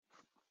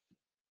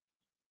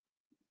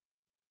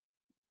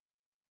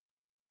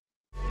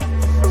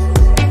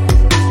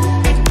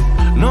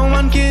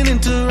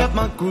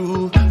my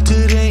groove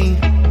today.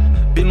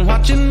 Been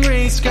watching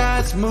race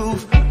guys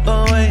move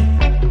away.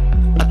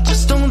 I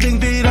just don't think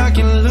that I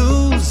can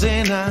lose,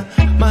 and I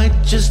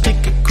might just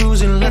take a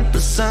cruise and let the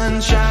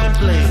sunshine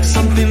play.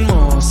 Something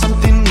more,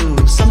 something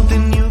new,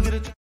 something new.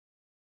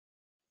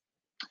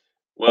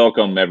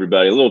 Welcome,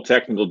 everybody. A little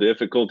technical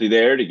difficulty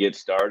there to get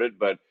started,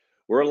 but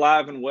we're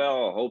alive and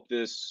well. I hope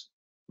this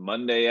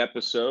Monday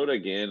episode,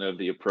 again, of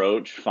The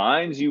Approach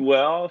finds you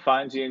well,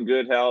 finds you in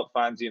good health,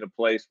 finds you in a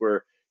place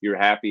where you're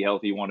happy,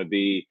 healthy, you want to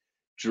be.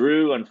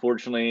 Drew,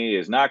 unfortunately,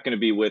 is not going to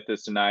be with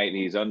us tonight.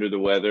 He's under the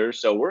weather.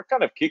 So we're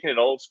kind of kicking it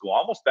old school,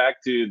 almost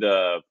back to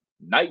the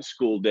night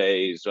school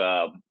days,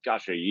 a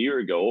year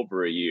ago,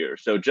 over a year.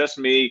 So just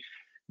me,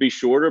 be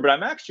shorter, but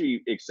I'm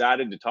actually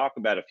excited to talk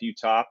about a few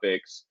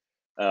topics.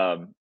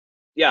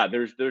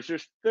 There's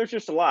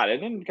just a lot,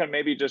 and then kind of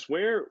maybe just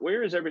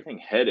where is everything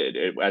headed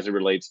as it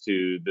relates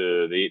to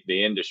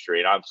the industry.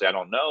 And obviously I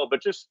don't know,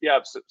 but just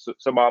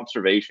some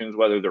observations,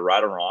 whether they're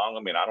right or wrong.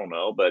 I mean, I don't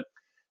know, but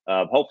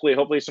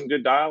hopefully some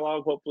good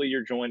dialogue. Hopefully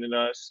you're joining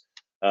us.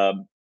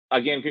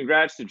 Again,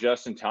 congrats to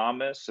Justin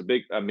Thomas, a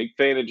big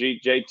fan of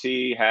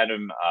JT. Had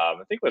him, I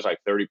think it was like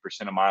 30%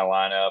 of my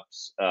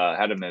lineups.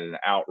 Had him in an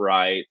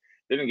outright.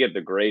 Didn't get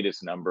the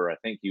greatest number. I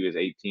think he was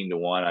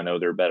 18-1. I know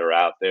they're better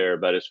out there,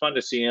 but it's fun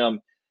to see him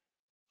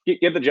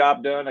get the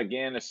job done.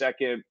 Again, a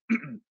second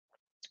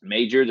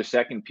major, the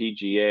second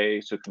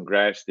PGA. So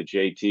congrats to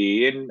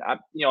JT. And I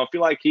feel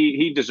like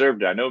he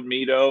deserved it. I know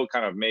Mito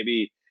kind of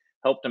maybe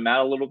helped him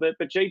out a little bit,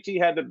 but JT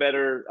had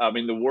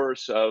the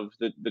worst of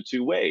the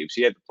two waves.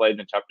 He had to play in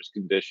the toughest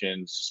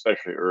conditions,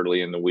 especially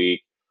early in the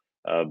week.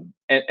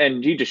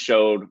 And he just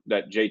showed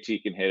that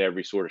JT can hit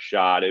every sort of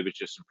shot. It was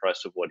just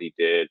impressive what he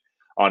did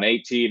on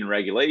 18 in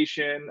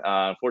regulation.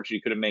 Unfortunately,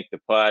 he couldn't make the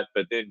putt,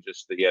 but then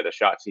just the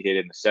shots he hit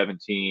in the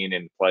 17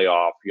 and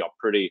playoff,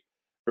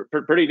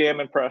 pretty damn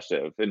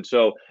impressive. And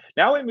so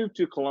now we move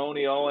to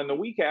Colonial, and the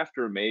week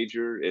after a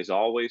major is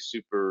always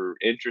super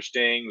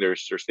interesting.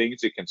 There's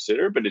things to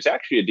consider, but it's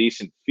actually a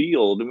decent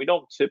field, and we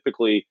don't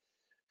typically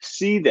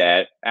see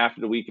that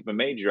after the week of a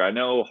major. I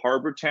know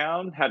Harbor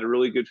Town had a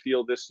really good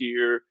field this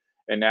year,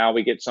 and now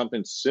we get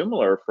something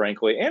similar,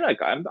 frankly. And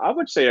I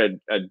would say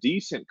a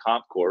decent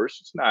comp course.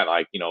 It's not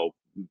like,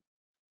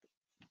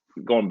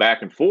 going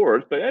back and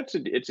forth, but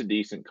it's a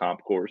decent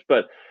comp course.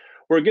 But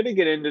we're going to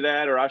get into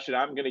that,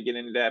 I'm going to get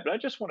into that. But I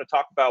just want to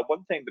talk about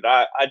one thing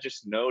that I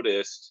just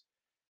noticed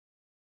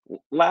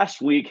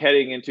last week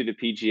heading into the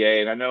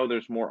PGA. And I know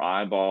there's more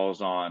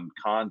eyeballs on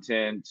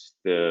content,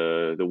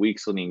 the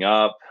weeks leading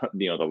up,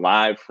 the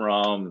live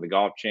from the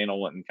Golf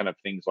Channel and kind of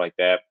things like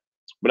that.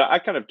 But I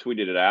kind of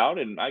tweeted it out,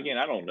 and again,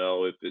 I don't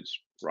know if it's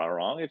right or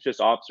wrong. It's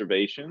just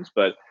observations,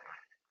 but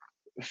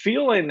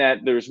feeling that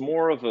there's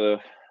more of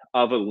a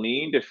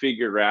lean to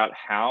figure out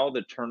how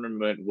the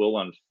tournament will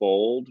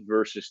unfold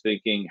versus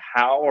thinking,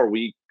 how are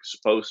we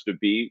supposed to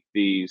beat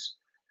these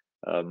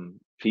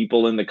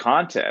people in the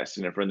contest?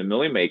 And if we're in the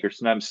million makers,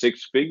 sometimes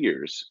six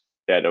figures,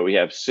 that we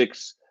have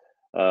six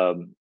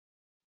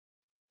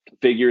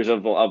figures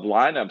of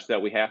lineups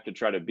that we have to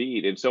try to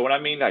beat. And so what I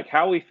mean, like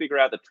how we figure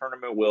out the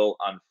tournament will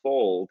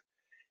unfold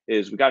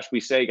is, we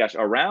say,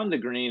 around the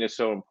green is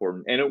so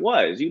important. And it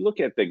was. You look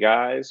at the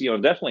guys,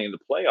 definitely in the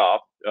playoff,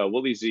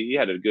 Willie Z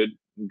had a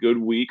good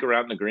week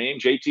around the green.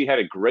 JT had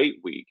a great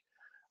week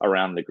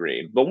around the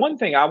green. But one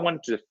thing I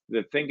wanted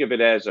to think of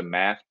it as a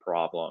math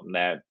problem,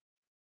 that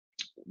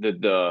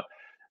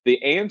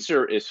the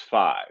answer is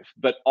 5.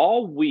 But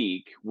all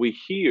week we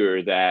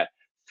hear that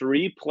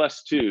 3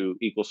 + 2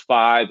 =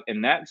 5,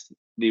 and that's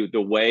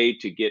the way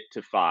to get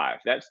to 5.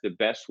 That's the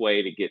best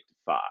way to get to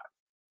 5.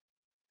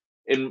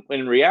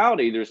 In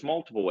reality, there's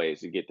multiple ways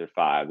to get to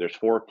 5. There's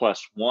 4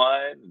 +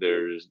 1.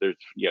 There's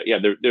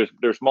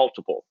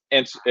multiple,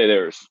 and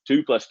there's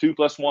 2 + 2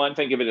 + 1.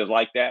 Think of it as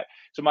like that.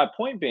 So my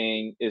point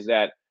being is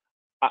that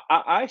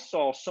I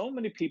saw so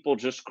many people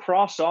just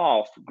cross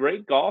off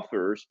great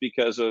golfers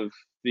because of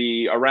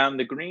the around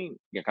the green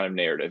kind of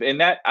narrative. And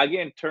that,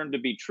 again, turned to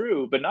be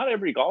true, but not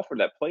every golfer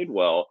that played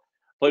well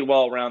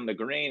around the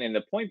green. And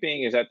the point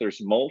being is that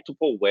there's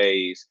multiple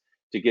ways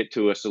to get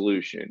to a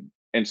solution.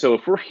 And so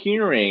if we're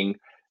hearing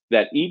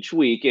that each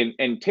week,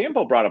 and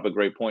Tampo brought up a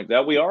great point,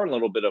 that we are in a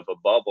little bit of a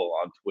bubble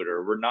on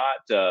Twitter. We're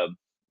not,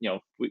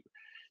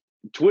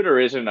 Twitter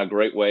isn't a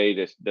great way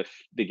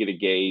to get a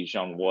gauge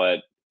on what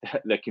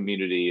the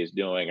community is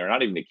doing, or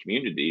not even the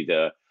community,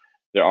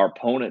 our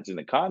opponents in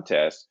the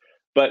contest.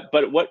 But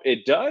what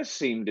it does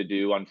seem to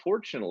do,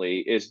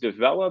 unfortunately, is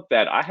develop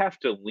that I have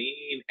to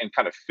lean and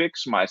kind of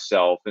fix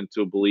myself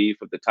into a belief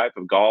of the type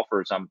of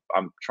golfers I'm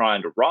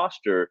trying to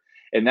roster,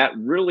 and that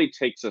really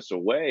takes us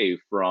away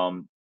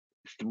from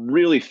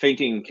really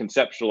thinking,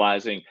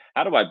 conceptualizing,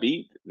 how do I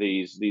beat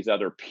these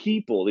other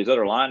people, these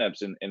other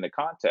lineups in the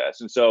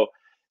contest? And so,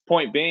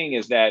 point being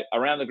is that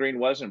around the green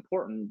was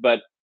important,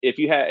 but if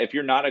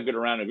you're not a good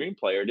around the green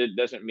player, it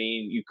doesn't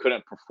mean you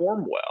couldn't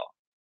perform well.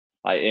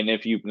 And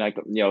if you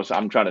so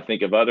I'm trying to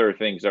think of other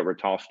things that were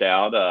tossed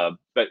out.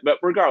 But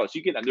regardless,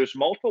 there's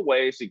multiple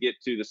ways to get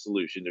to the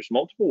solution. There's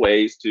multiple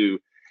ways to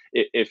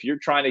if you're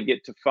trying to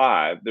get to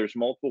 5, there's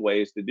multiple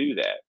ways to do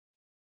that.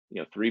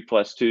 3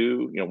 plus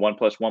 2, 1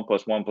 plus 1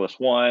 plus 1 plus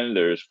 1,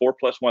 there's 4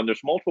 plus 1, there's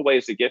multiple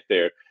ways to get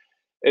there.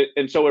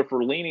 And so if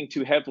we're leaning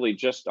too heavily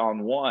just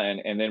on one,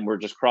 and then we're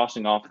just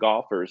crossing off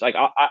golfers, like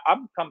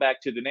I'm come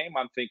back to the name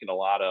I'm thinking a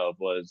lot of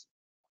was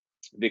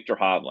Victor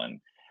Hovland.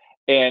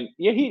 And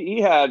yeah, he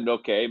had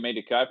okay, made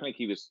a cut. I think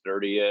he was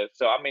 30th.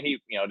 So I mean, he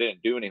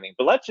didn't do anything.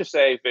 But let's just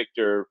say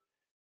Victor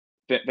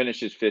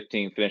finishes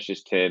 15,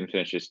 finishes 10,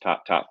 finishes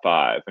top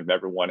 5 of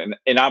everyone.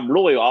 And I'm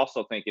really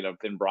also thinking of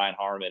then Brian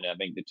Harman. I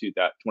think the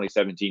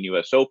 2017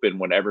 U.S. Open,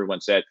 when everyone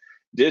said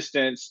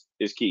distance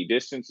is key,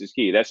 distance is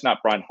key. That's not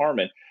Brian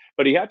Harman,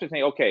 but you have to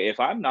think, okay, if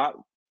I'm not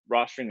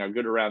rostering a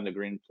good around the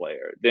green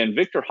player, then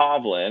Victor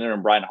Hovland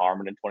and Brian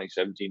Harman in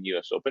 2017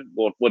 U.S. Open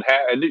would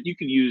have. And you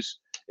can use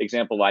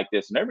example like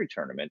this in every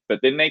tournament, but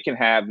then they can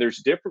have. There's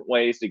different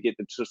ways to get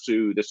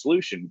to the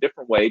solution,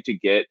 different way to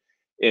get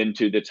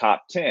into the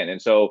top 10. And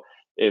so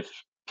if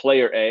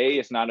player A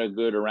is not a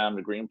good around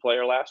the green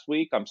player last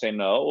week, I'm saying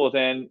no. Well,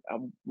 then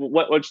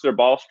what's their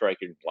ball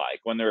striking like?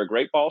 When they're a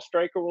great ball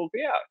striker, well,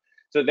 yeah.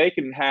 So they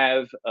can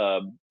have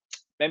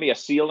maybe a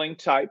ceiling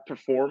type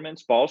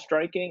performance ball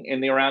striking,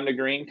 and the around the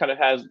green kind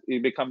of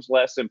it becomes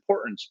less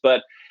importance.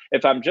 But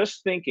if I'm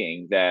just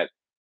thinking that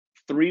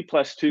 3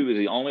 plus 2 is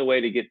the only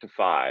way to get to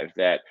 5,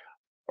 that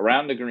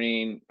around the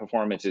green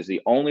performance is the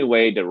only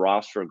way to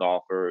roster a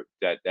golfer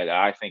that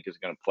I think is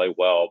going to play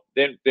well,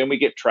 then we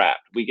get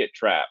trapped. We get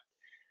trapped.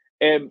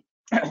 And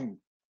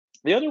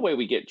the other way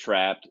we get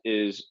trapped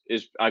is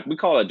like we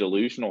call it a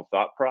delusional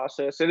thought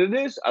process. And it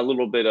is a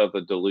little bit of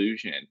a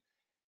delusion.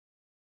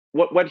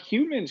 What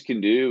humans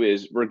can do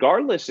is,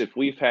 regardless if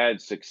we've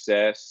had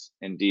success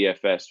in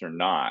DFS or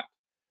not,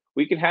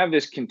 we can have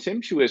this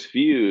contemptuous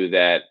view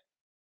that,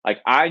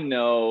 like, I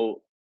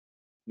know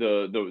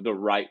the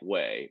right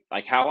way,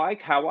 like how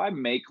I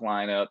make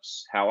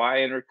lineups, how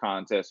I enter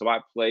contests, so I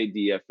play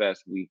DFS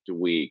week to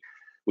week.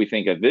 We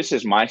think of this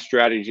is my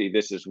strategy,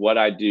 this is what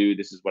I do,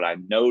 this is what I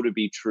know to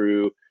be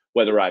true,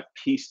 whether I've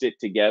pieced it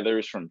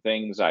together from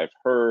things I've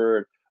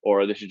heard,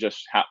 or this is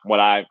just what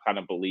I kind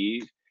of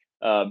believe.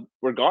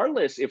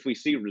 Regardless if we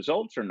see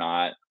results or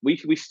not,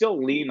 we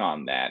still lean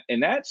on that,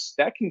 and that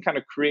can kind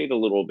of create a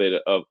little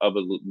bit of a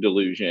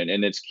delusion.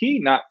 And it's key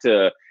not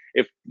to,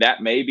 if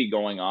that may be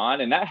going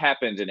on, and that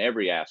happens in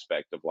every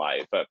aspect of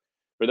life. But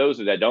for those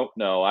that don't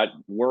know, I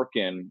work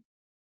in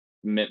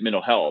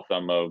mental health.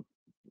 I'm a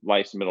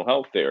licensed mental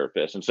health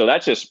therapist, and so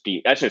that's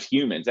just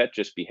humans. That's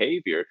just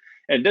behavior,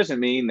 and it doesn't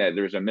mean that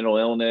there's a mental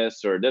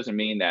illness, or it doesn't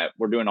mean that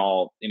we're doing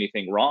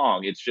anything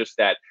wrong. It's just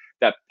that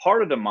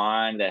part of the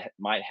mind that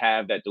might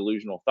have that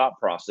delusional thought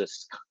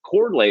process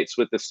correlates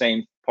with the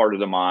same part of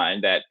the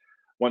mind that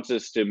wants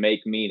us to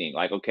make meaning.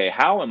 Like, okay,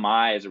 how am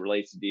I, as it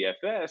relates to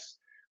DFS,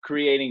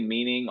 creating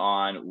meaning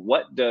on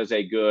what does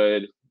a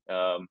good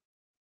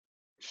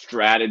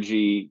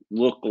strategy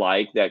look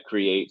like that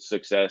creates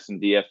success in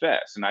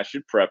DFS? And I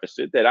should preface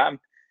it that I'm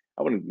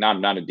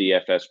not a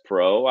DFS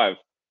pro. I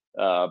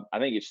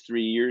think it's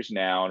 3 years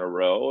now in a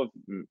row I've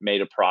made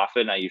a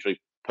profit. And I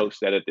usually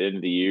post that at the end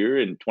of the year.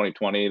 In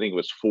 2020, I think it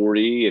was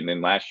 40, and then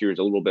last year is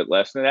a little bit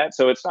less than that.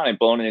 So it's not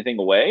blowing anything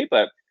away,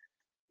 but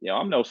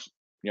I'm not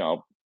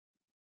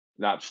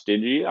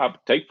stingy. I'll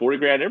take 40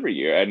 grand every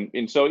year.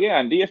 And so,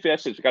 yeah, in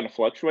DFS, it kind of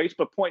fluctuates.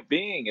 But point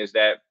being is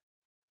that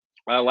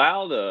I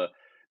allow the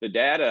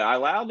data, I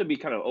allow to be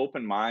kind of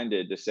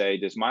open-minded to say,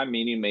 does my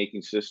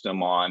meaning-making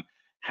system on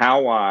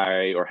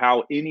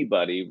how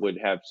anybody would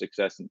have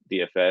success in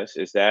DFS,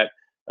 is that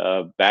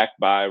backed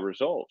by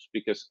results?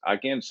 Because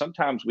again,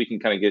 sometimes we can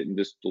kind of get in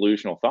this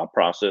delusional thought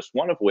process,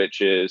 one of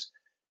which is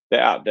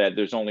that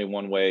there's only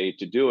one way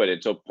to do it.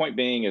 And so point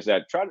being is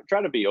that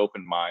try to be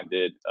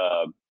open-minded,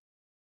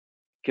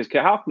 because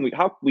how can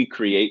we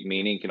create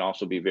meaning can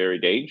also be very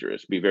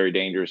dangerous,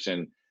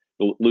 in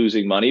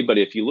losing money. But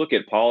if you look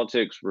at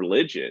politics,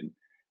 religion,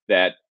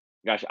 that,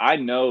 gosh, I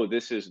know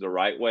this is the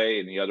right way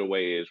and the other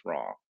way is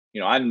wrong.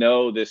 I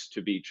know this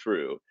to be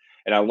true.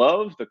 And I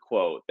love the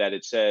quote that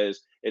it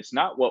says, it's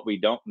not what we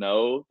don't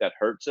know that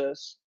hurts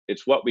us,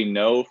 it's what we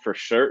know for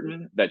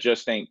certain that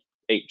just ain't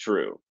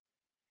true.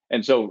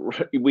 And so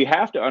we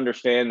have to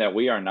understand that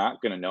we are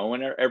not going to know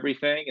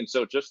everything. And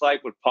so just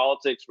like with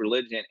politics,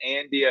 religion,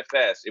 and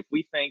DFS, if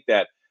we think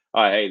that,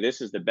 hey,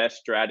 this is the best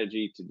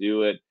strategy to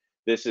do it,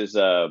 this is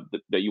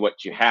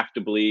what you have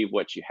to believe,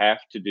 what you have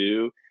to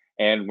do,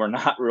 and we're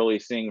not really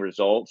seeing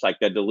results, like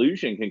that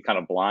delusion can kind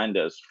of blind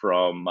us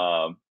from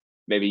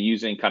maybe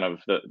using kind of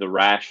the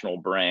rational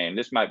brain.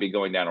 This might be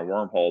going down a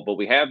wormhole, but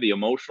we have the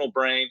emotional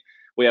brain,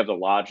 we have the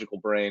logical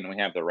brain, and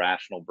we have the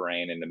rational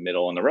brain in the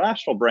middle. And the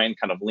rational brain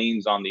kind of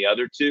leans on the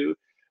other two,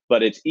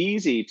 but it's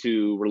easy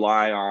to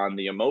rely on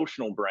the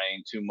emotional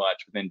brain too much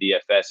within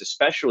DFS,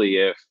 especially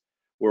if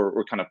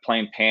we're kind of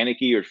playing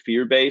panicky or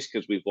fear-based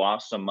because we've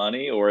lost some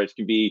money, or it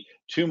can be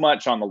too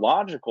much on the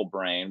logical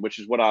brain, which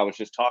is what I was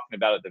just talking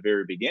about at the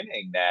very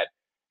beginning, that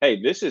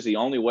hey, this is the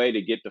only way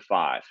to get to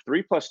five.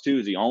 3 plus 2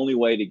 is the only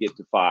way to get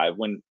to five,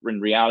 when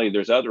in reality,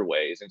 there's other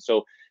ways. And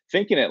so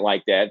thinking it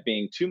like that,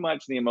 being too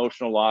much in the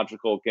emotional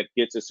logical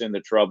gets us into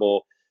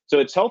trouble. So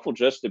it's helpful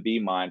just to be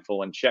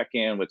mindful and check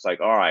in with like,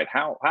 all right,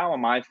 how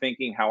am I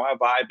thinking? How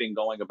have I been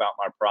going about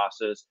my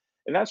process?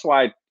 And that's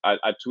why I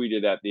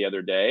tweeted that the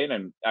other day.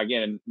 And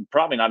again,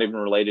 probably not even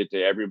related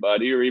to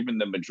everybody or even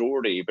the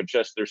majority, but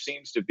just there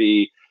seems to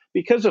be,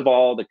 because of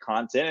all the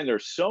content, and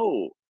there's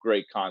so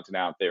great content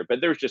out there,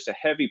 but there's just a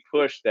heavy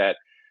push that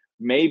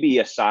maybe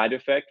a side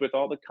effect with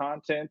all the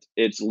content.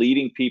 It's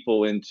leading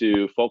people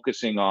into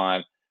focusing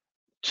on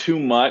too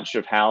much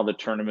of how the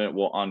tournament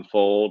will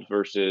unfold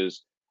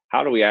versus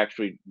how do we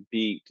actually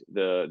beat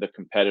the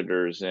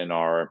competitors in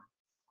our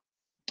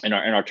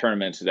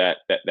tournaments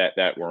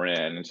that we're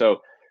in. And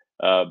so,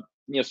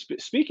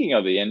 speaking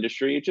of the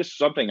industry, it's just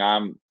something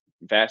I'm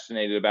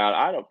fascinated about.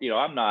 I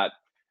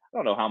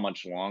don't know how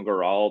much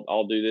longer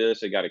I'll do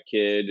this. I got a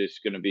kid. It's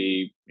going to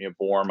be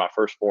born. My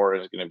firstborn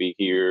is going to be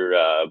here,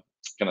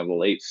 kind of the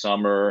late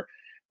summer.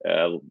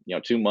 2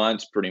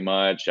 months pretty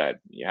much.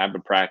 You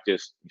haven't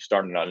practiced,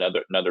 starting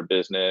another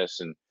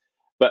business, and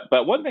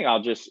but one thing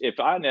I'll just, if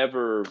I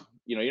never,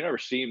 you never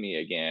see me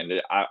again,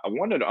 I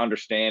wanted to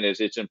understand is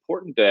it's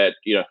important that,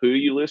 who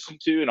you listen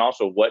to and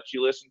also what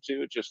you listen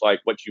to, just like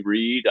what you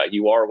read,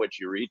 you are what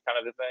you read kind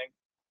of a thing,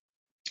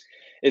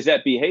 is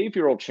that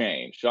behavioral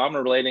change. So I'm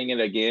relating it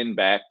again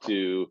back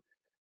to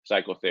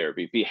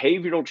psychotherapy.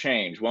 Behavioral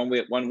change,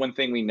 one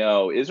thing we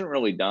know isn't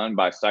really done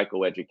by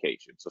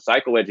psychoeducation. So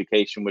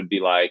psychoeducation would be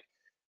like,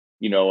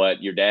 you know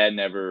what, your dad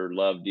never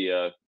loved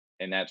you,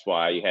 and that's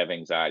why you have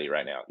anxiety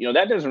right now.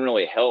 That doesn't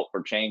really help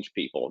or change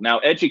people. Now,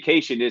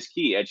 education is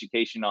key.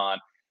 Education on,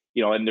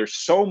 and there's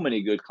so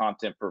many good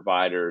content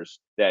providers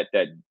that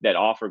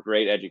offer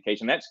great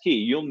education. That's key.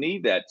 You'll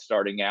need that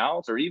starting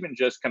out, or even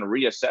just kind of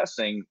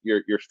reassessing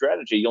your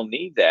strategy. You'll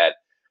need that.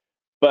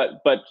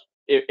 But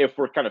if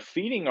we're kind of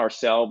feeding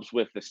ourselves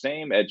with the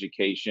same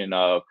education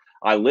of,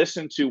 I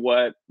listen to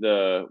what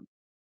the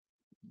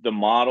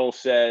model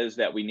says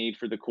that we need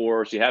for the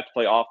course. You have to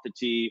play off the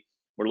tee.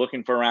 We're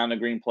looking for around the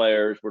green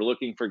players. We're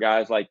looking for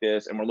guys like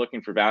this, and we're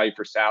looking for value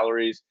for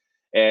salaries.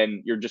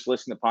 And you're just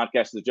listening to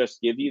podcasts that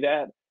just give you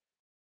that.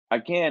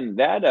 Again,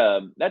 that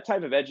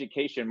type of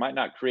education might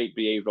not create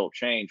behavioral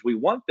change. We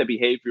want the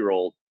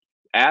behavioral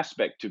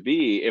aspect to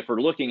be, if we're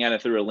looking at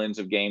it through a lens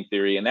of game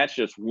theory, and that's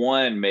just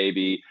one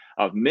maybe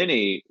of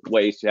many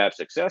ways to have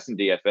success in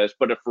DFS.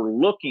 But if we're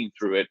looking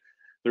through it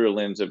through a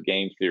lens of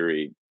game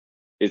theory,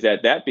 is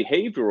that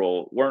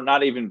behavioral, we're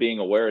not even being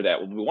aware of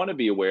that. What we want to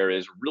be aware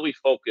is really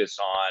focus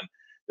on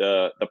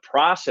the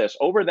process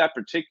over that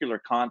particular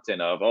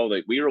content of,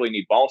 we really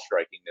need ball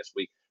striking this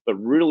week, but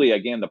really,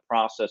 again, the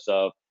process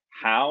of,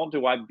 how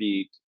do I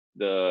beat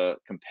the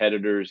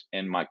competitors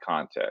in my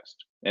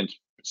contest, and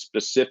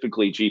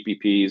specifically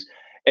GPPs.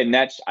 And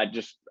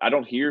I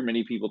don't hear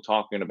many people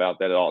talking about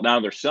that at all. Now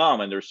there's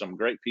some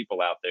great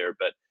people out there,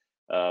 but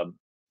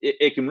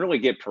it can really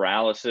get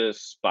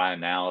paralysis by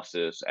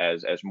analysis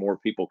as more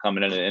people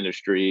coming into the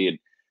industry.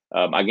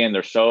 And again,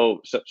 there's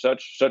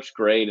such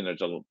great, and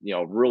there's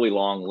a really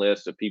long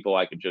list of people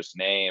I could just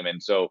name.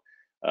 And so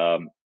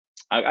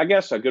I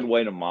guess a good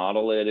way to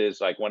model it is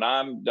like, when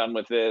I'm done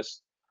with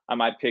this, I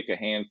might pick a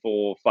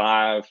handful,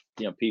 five,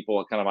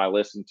 people kind of I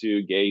listen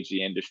to, gauge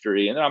the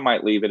industry, and then I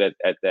might leave it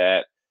at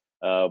that.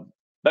 Uh,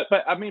 but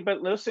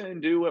listen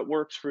and do what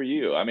works for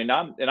you. I mean,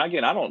 and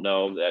again, I don't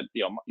know that,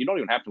 you don't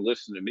even have to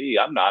listen to me.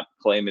 I'm not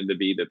claiming to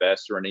be the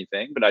best or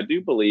anything, but I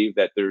do believe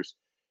that there's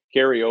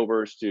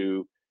carryovers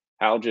to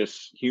how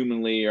just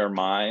humanly our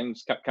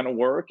minds kind of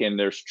work, and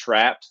there's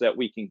traps that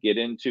we can get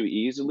into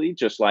easily,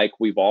 just like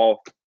we've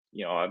all,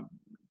 I'm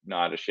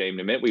not ashamed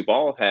to admit, we've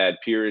all had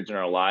periods in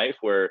our life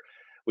where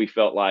we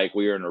felt like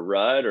we were in a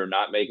rut or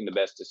not making the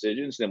best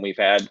decisions. Then we've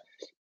had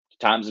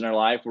times in our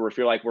life where we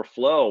feel like we're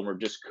flow and we're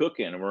just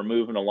cooking and we're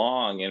moving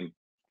along. And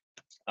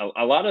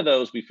a lot of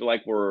those we feel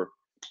like we're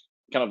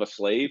kind of a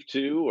slave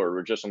to, or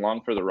we're just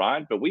along for the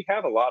ride. But we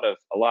have a lot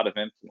of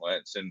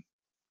influence, and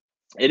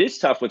it is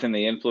tough within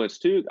the influence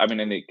too. I mean,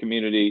 in the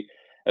community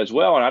as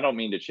well. And I don't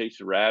mean to chase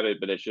a rabbit,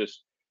 but it's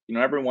just,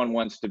 everyone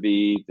wants to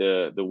be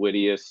the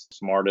wittiest,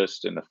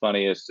 smartest, and the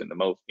funniest, and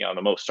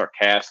the most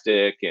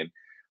sarcastic. And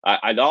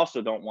I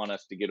also don't want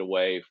us to get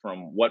away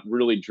from what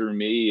really drew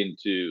me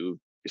into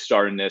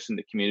starting this in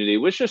the community,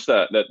 was just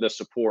the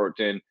support.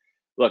 And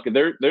look,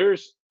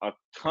 there's a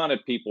ton of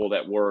people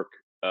that work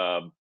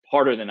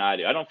harder than I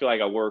do. I don't feel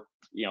like I work,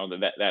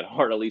 that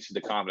hard, at least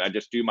at the comedy. I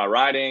just do my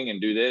writing and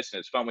do this,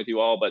 and it's fun with you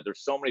all. But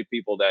there's so many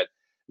people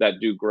that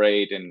do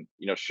great, and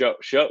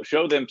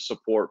show them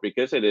support,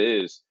 because it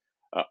is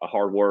a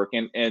hard work,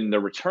 and the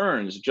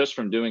returns just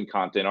from doing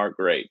content aren't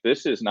great.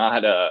 This is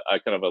not a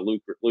kind of a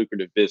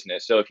lucrative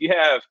business. So if you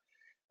have,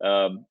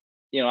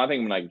 I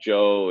think like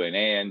Joe and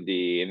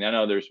Andy, and I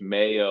know there's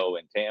Mayo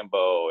and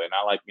Tambo, and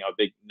I like, a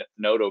big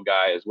Noto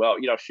guy as well.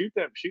 Shoot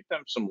them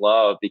some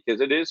love, because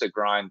it is a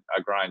grind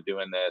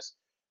doing this.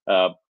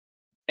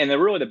 And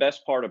the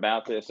best part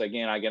about this,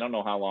 again, I don't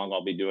know how long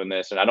I'll be doing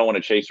this, and I don't want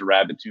to chase a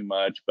rabbit too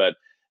much, but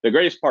the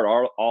greatest part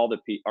are are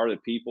the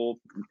people.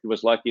 Who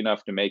was lucky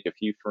enough to make a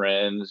few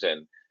friends,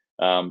 and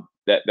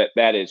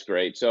that is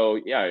great. So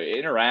yeah,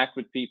 interact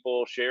with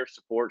people, share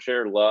support,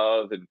 share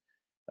love, and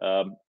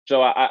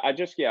so I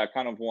just yeah, I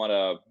kind of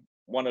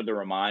wanted to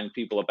remind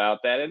people about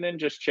that, and then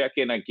just check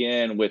in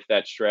again with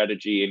that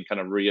strategy and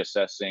kind of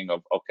reassessing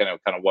of kind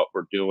of what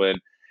we're doing.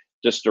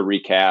 Just to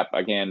recap,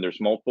 again,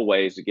 there's multiple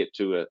ways to get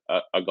to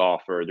a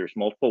golfer. There's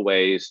multiple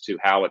ways to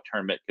how a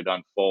tournament could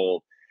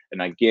unfold.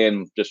 And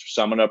again, just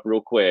summing up real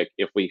quick,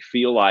 if we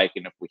feel like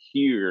and if we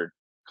hear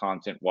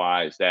content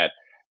wise that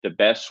the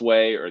best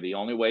way or the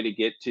only way to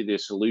get to the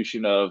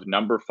solution of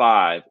number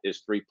five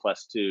is 3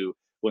 plus 2,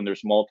 when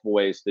there's multiple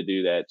ways to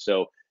do that.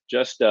 So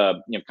just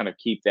kind of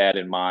keep that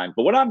in mind.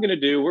 But what I'm going to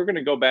do, we're going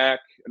to go back,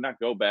 not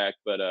go back,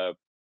 but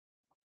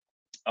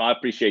I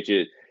appreciate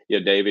you. Yeah,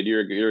 David,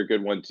 you're a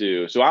good one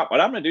too. So what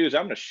I'm going to do is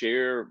I'm going to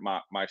share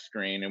my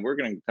screen, and we're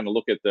going to kind of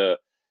look at the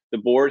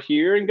board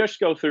here and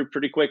just go through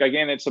pretty quick.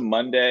 Again, it's a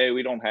Monday.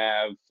 We don't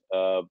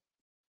have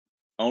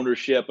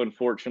ownership,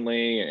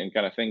 unfortunately, and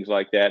kind of things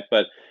like that.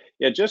 But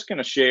yeah, just going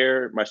to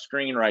share my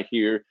screen right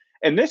here.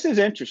 And this is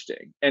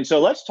interesting. And so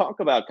let's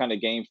talk about kind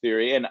of game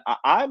theory. And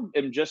I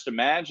am just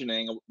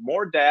imagining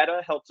more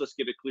data helps us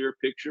get a clear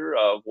picture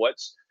of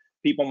what's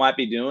people might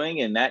be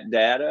doing. And that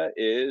data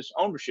is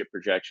ownership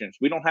projections.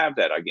 We don't have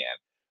that again.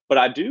 But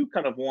I do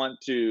kind of want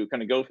to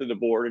kind of go through the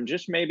board and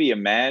just maybe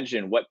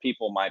imagine what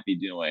people might be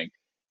doing.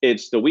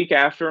 It's the week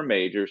after a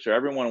major, so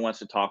everyone wants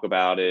to talk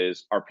about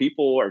is, are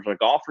people, or is a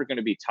golfer going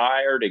to be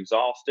tired,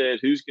 exhausted?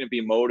 Who's going to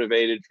be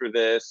motivated for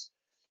this?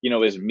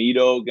 Is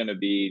Mito going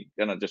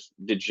to just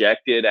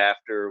dejected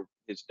after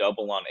his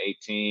double on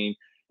 18?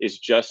 Is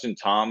Justin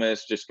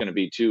Thomas just going to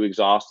be too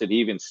exhausted? He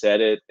even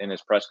said it in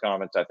his press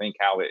conference, I think,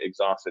 how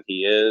exhausted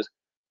he is.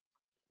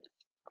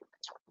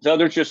 So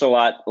there's just a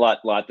lot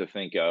to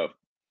think of.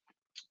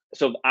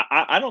 So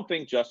I don't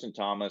think Justin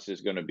Thomas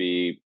is going to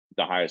be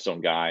the highest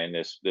owned guy in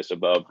this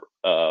above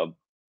 9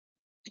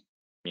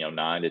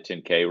 to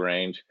 10K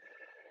range.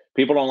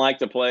 People don't like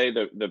to play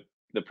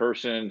the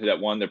person that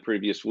won the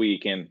previous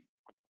week, and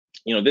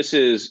this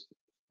is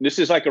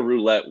like a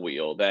roulette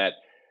wheel that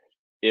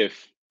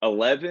if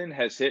 11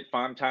 has hit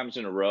 5 times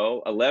in a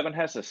row, 11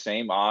 has the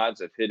same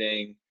odds of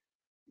hitting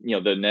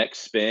the next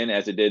spin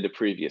as it did the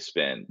previous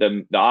spin.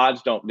 The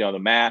odds don't, the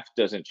math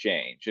doesn't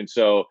change, and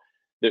so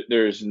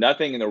there's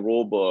nothing in the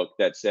rule book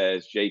that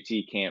says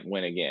JT can't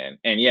win again.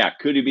 And yeah,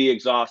 could he be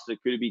exhausted?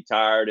 Could he be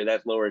tired? And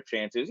that's lower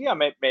chances. Yeah,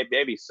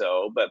 maybe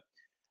so. But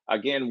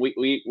again,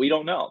 we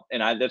don't know.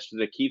 And that's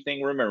the key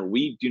thing. Remember,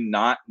 we do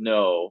not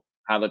know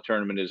how the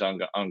tournament is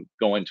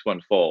going to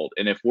unfold.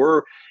 And if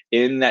we're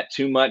in that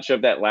too much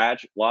of that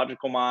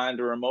logical mind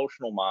or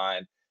emotional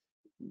mind,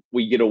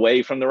 we get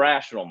away from the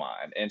rational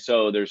mind. And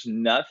so there's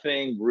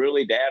nothing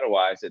really data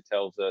wise that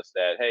tells us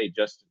that, hey,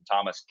 Justin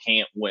Thomas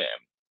can't win.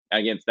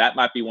 Again, that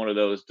might be one of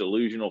those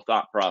delusional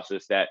thought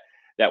process that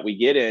we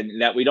get in,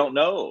 that we don't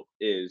know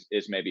is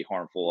maybe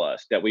harmful to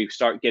us, that we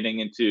start getting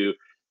into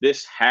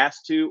this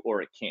has to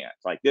or it can't,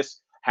 like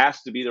this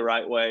has to be the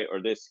right way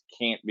or this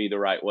can't be the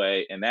right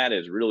way, and that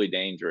is really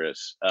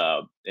dangerous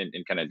in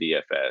kind of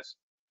DFS.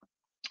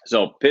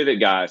 So pivot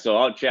guys, so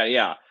I'll chat.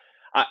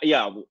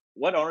 Yeah,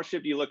 what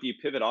ownership do you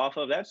pivot off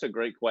of? That's a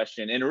great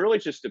question, and it really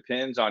just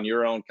depends on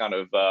your own kind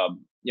of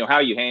how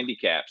you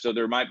handicap. So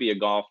there might be a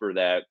golfer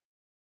that,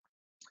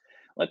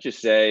 let's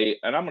just say,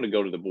 and I'm going to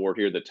go to the board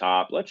here at the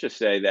top. Let's just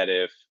say that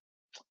if,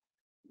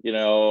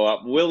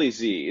 Willie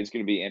Z is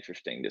going to be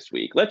interesting this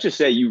week. Let's just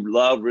say you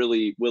love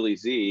really Willie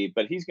Z,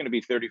 but he's going to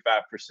be 35%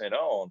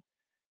 owned.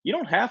 You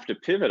don't have to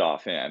pivot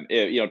off him.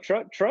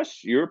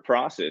 Trust your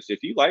process. If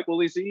you like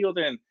Willie Z,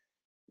 then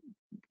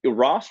you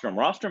roster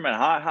him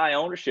at high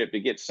ownership to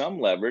get some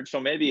leverage. So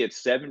maybe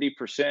it's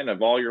 70%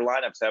 of all your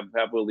lineups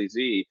have Willie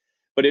Z.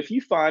 But if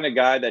you find a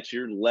guy that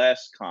you're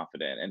less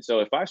confident, and so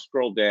if I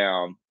scroll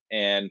down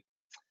and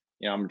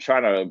I'm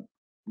trying to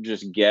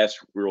just guess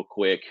real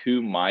quick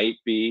who might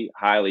be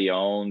highly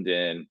owned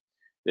in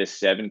this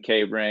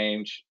 7K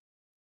range.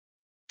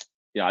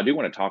 I do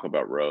want to talk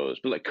about Rose,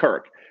 but like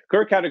Kirk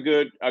had a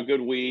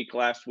good week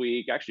last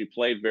week. Actually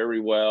played very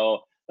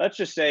well. Let's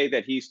just say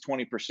that he's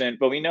 20%,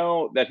 but we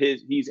know that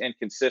he's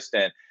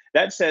inconsistent.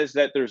 That says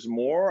that there's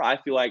more, I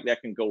feel like,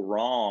 that can go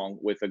wrong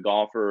with a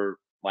golfer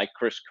like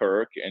Chris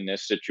Kirk in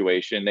this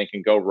situation. They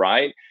can go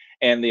right,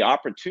 and the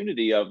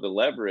opportunity of the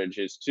leverage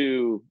is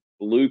too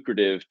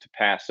lucrative to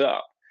pass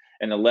up.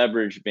 And the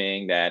leverage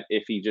being that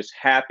if he just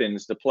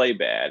happens to play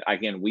bad,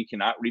 again, we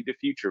cannot read the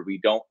future. We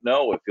don't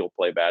know if he'll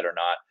play bad or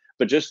not,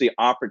 but just the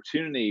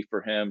opportunity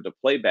for him to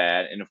play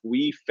bad. And if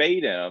we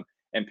fade him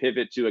and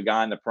pivot to a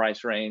guy in the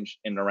price range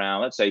in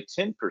around, let's say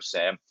 10%,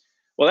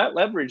 well, that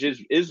leverage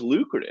is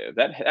lucrative.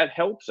 That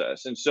helps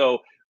us. And so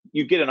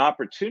you get an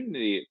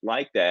opportunity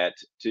like that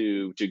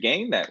to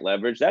gain that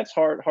leverage. That's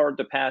hard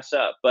to pass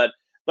up. But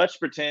let's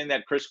pretend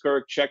that Chris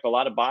Kirk checked a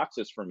lot of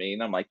boxes for me,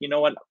 and I'm like, you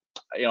know what,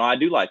 I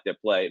do like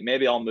that play.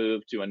 Maybe I'll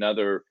move to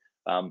another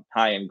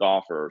high-end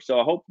golfer. So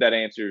I hope that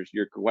answers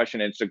your question.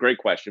 And it's a great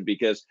question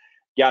because,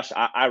 gosh,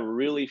 I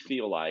really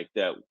feel like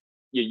that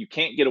you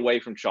can't get away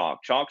from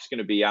chalk. Chalk's going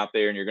to be out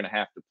there, and you're going to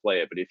have to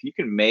play it. But if you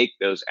can make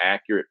those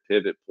accurate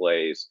pivot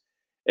plays,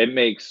 it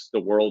makes the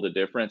world of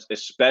difference,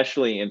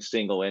 especially in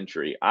single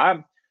entry.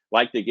 I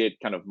like to get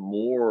kind of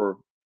more,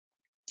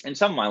 and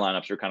some of my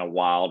lineups are kind of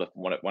wild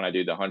when I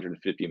do the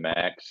 150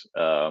 max.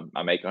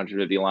 I make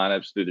 150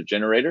 lineups through the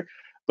generator,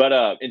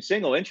 but in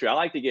single entry, I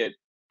like to get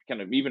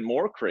kind of even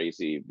more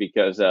crazy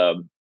because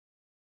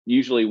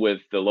usually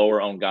with the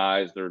lower owned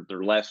guys, they're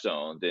less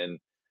owned, and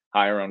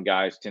higher owned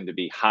guys tend to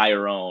be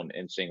higher owned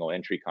in single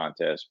entry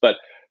contests. But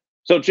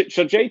so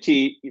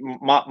JT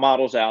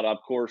models out, of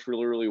course,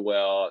 really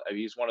well.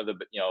 He's one of the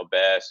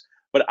best.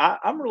 But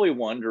I'm really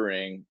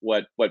wondering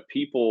what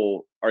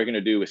people are going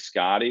to do with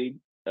Scotty.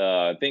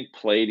 I think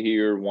played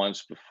here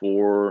once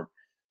before.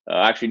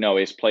 Actually, no,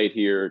 he's played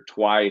here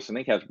twice. I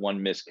think has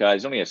one missed cut.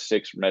 He's only has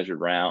 6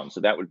 measured rounds,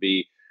 so that would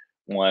be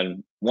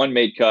one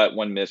made cut,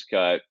 one missed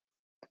cut.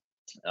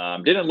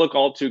 Didn't look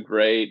all too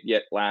great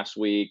yet last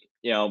week.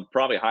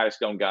 Probably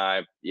highest owned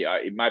guy. Yeah,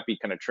 it might be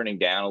kind of trending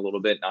down a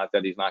little bit. Not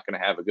that he's not going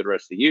to have a good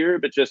rest of the year,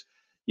 but just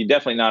you're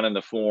definitely not in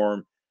the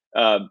form.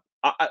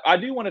 I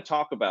do want to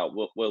talk about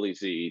Willie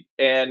Z,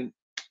 and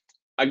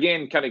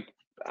again, kind of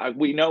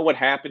we know what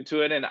happened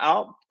to it, and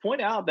I'll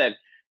point out that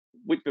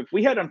if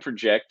we had him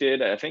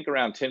projected, I think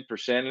around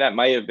 10%. That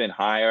may have been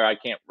higher. I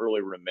can't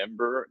really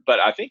remember, but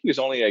I think he was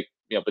only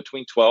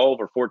between 12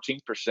 or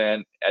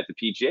 14% at the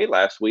PGA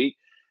last week.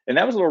 And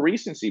that was a little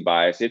recency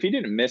bias. If he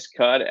didn't miss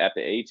cut at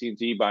the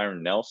AT&T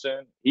Byron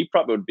Nelson, he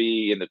probably would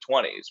be in the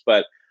 20s.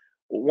 But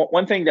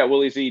one thing that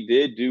Willie Z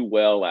did do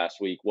well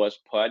last week was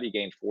putt. He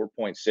gained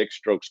 4.6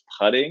 strokes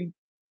putting.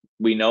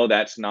 We know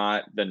that's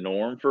not the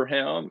norm for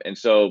him. And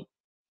so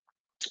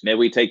maybe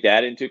we take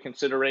that into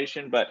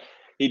consideration. But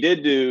he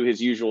did do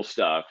his usual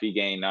stuff. He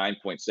gained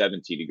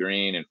 9.7 tee to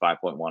green and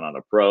 5.1 on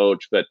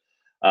approach. But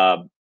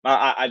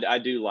I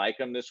do like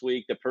him this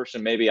week. The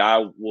person maybe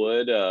I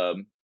would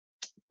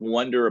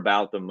wonder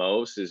about the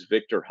most is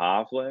Victor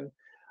Hovland.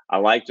 I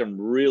liked him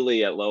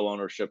really at low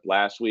ownership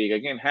last week.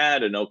 Again,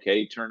 had an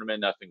okay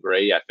tournament, nothing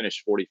great. I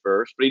finished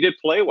 41st, but he did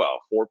play well.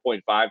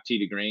 4.5 tee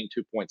to green,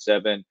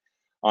 2.7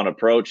 on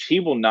approach. He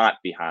will not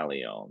be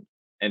highly owned.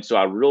 And so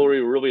I really,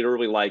 really,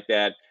 really like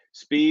that.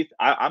 Spieth,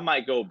 I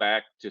might go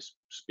back to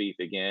Spieth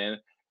again.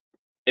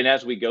 And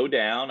as we go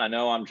down, I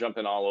know I'm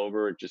jumping all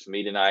over just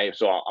me tonight,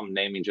 so I'm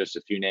naming just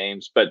a few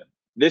names, but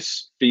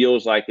this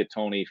feels like a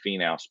Tony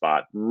Finau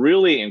spot.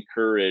 Really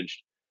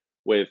encouraged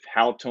with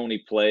how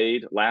Tony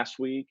played last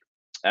week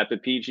at the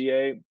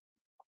PGA,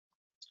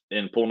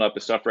 and pulling up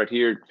the stuff right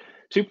here.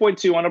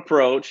 2.2 on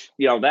approach.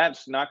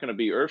 That's not going to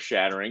be earth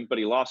shattering, but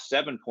he lost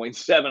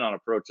 7.7 on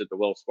approach at the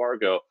Wells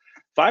Fargo.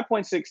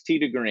 5.6 tee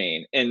to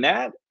green. And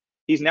that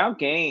he's now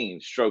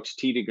gained strokes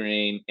tee to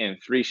green in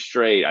 3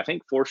 straight. I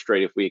think 4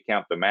 straight if we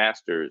account the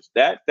Masters.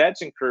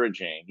 That's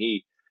encouraging.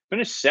 He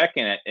finished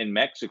second in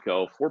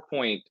Mexico,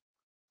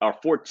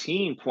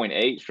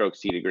 14.8 strokes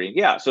tee to green.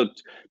 Yeah, so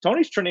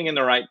Tony's trending in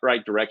the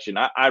right direction.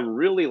 I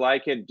really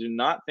like it. Do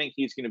not think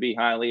he's going to be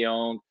highly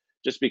owned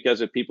just because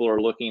if people are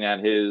looking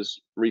at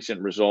his recent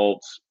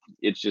results.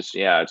 It's just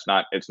it's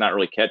not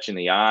really catching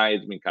the eye.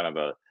 It's been kind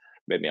of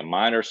maybe a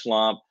minor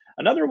slump.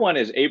 Another one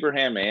is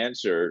Abraham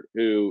Answer,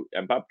 who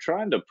I'm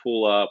trying to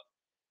pull up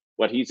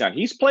what he's done.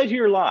 He's played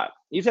here a lot.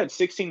 He's had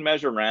 16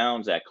 measured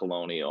rounds at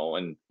Colonial,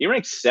 and he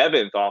ranks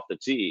 7th off the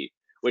tee,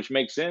 which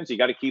makes sense. You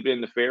got to keep it in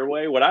the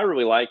fairway. What I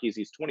really like is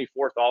he's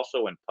 24th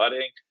also in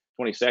putting,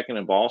 22nd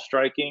in ball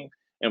striking.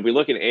 And if we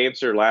look at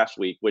Answer last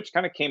week, which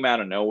kind of came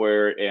out of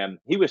nowhere, and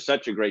he was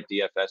such a great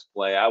DFS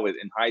play. I was,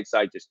 in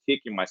hindsight, just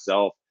kicking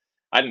myself.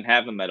 I didn't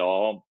have him at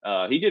all.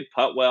 He did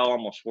putt well,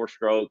 almost 4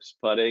 strokes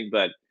putting,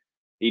 but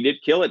he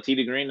did kill it tee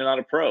to green and on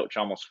approach,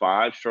 almost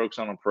 5 strokes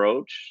on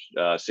approach,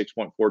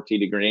 6.4 tee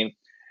to green.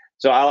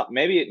 So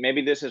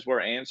maybe this is where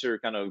Answer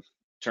kind of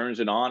turns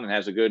it on and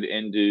has a good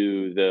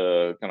into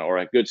the or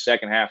a good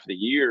second half of the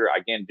year.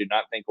 Again, do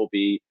not think will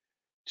be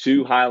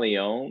too highly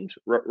owned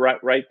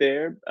right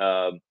there.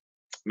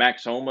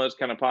 Max Homa is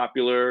kind of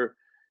popular.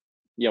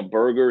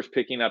 Berger's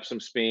picking up some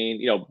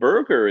speed.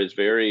 Berger is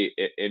very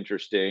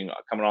interesting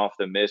coming off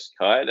the missed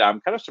cut.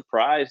 I'm kind of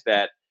surprised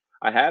that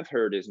I have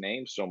heard his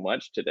name so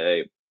much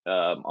today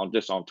on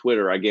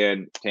Twitter.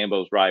 Again,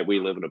 Tambo's right. We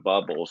live in a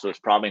bubble, so it's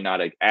probably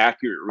not an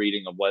accurate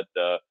reading of what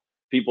the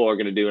people are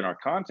going to do in our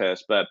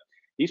contest. But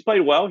he's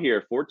played well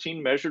here.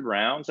 14 measured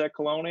rounds at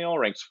Colonial,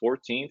 ranks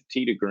 14th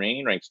tee to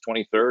green, ranks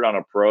 23rd on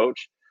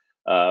approach,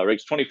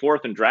 ranks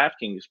 24th in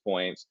DraftKings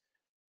points.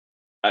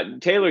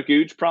 Taylor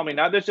Gooch, probably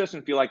not. This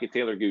doesn't feel like a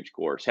Taylor Gooch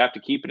course. Have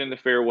to keep it in the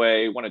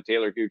fairway. One of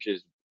Taylor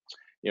Gooch's,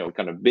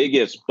 kind of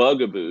biggest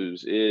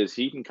bugaboos is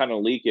he can kind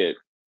of leak it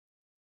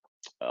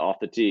off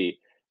the tee.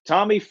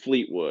 Tommy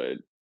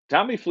Fleetwood,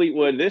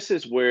 this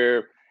is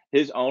where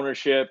his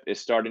ownership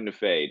is starting to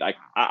fade.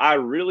 I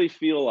really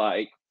feel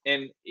like,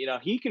 and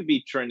he could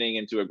be trending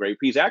into a great.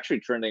 He's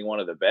actually trending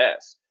one of the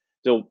best.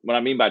 So what I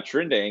mean by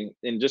trending,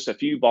 in just a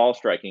few ball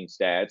striking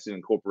stats, it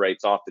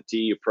incorporates off the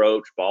tee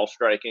approach, ball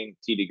striking,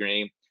 tee to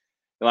green.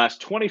 The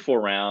last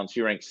 24 rounds, he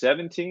ranked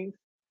 17th,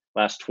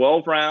 Last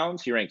 12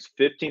 rounds, he ranks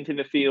 15th in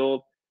the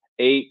field,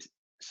 8th,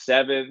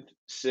 7th,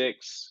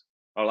 6th,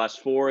 or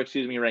last 4,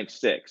 excuse me, he ranks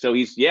 6th. So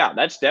he's, yeah,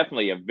 that's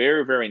definitely a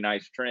very, very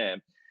nice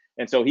trend.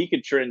 And so he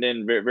could trend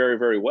in very, very,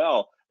 very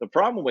well. The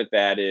problem with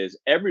that is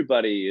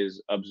everybody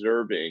is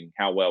observing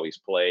how well he's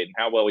played and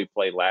how well he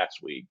played last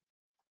week.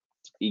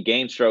 He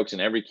gained strokes in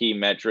every key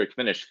metric,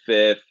 finished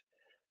 5th.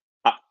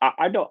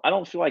 I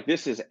don't feel like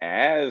this is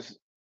as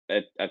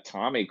a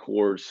Tommy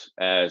course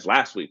as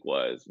last week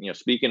was.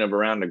 Speaking of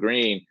around the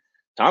green,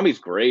 Tommy's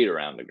great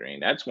around the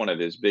green. That's one of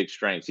his big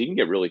strengths. He can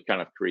get really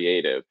kind of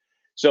creative.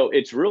 So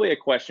it's really a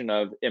question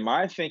of, am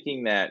I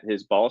thinking that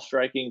his ball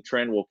striking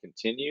trend will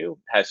continue?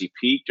 Has he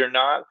peaked or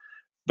not?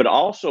 But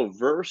also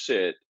verse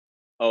it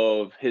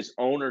of his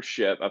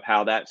ownership of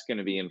how that's going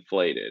to be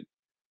inflated.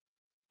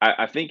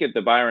 I think at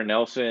the Byron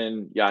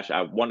Nelson, gosh,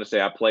 I want to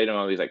say I played him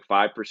on these like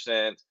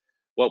 5%.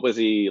 What was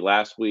he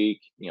last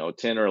week?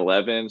 10 or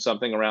 11,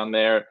 something around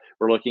there.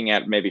 We're looking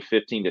at maybe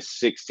 15 to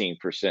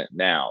 16%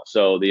 now.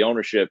 So the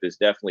ownership is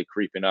definitely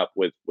creeping up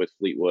with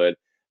Fleetwood.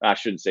 I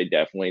shouldn't say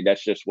definitely.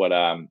 That's just what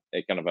I'm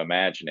kind of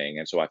imagining,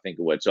 and so I think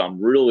it would. So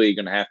I'm really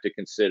going to have to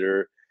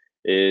consider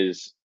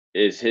is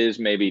his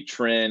maybe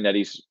trend that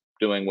he's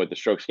doing with the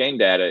strokes gain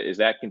data, is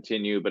that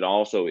continue, but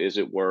also is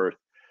it worth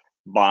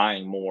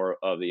buying more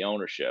of the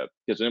ownership?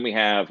 Because then we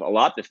have a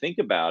lot to think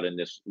about in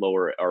this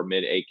lower or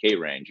mid 8K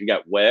range. You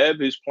got Webb,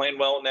 who's playing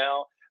well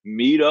now.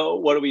 Mito,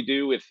 what do we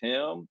do with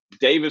him?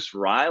 Davis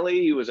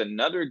Riley, who was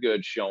another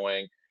good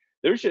showing.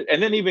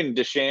 And then even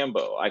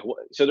DeChambeau.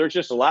 So there's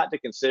just a lot to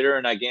consider.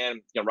 And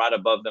again, right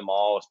above them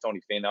all is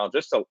Tony Finau.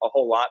 Just a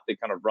whole lot to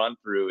kind of run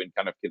through and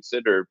kind of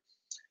consider.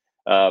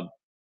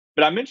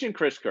 But I mentioned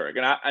Chris Kirk,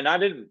 and I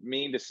didn't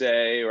mean to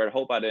say, or I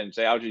hope I didn't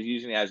say, I was just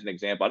using it as an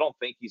example. I don't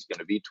think he's going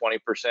to be 20%,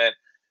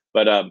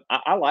 but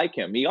I like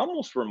him. He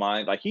almost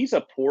reminds, like, he's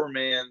a poor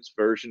man's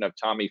version of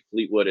Tommy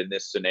Fleetwood in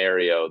this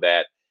scenario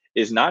that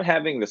is not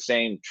having the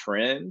same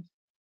trend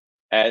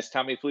as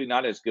Tommy Fleetwood,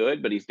 not as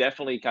good, but he's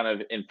definitely kind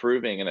of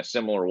improving in a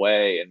similar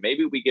way. And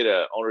maybe we get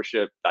a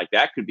ownership like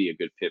that could be a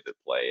good pivot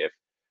play if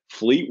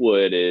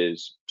Fleetwood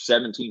is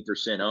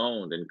 17%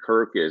 owned and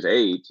Kirk is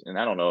 8, and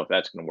I don't know if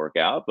that's going to work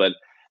out, but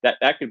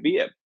that could be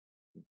it.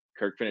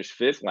 Kirk finished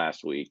 5th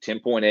last week,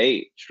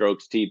 10.8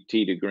 strokes tee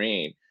to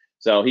green.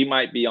 So he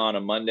might be on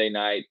a Monday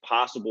night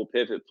possible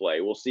pivot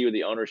play. We'll see with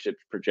the ownership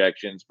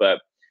projections, but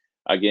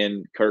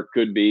again, Kirk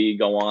could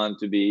go on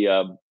to be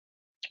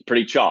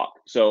pretty chalk.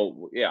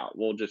 So yeah,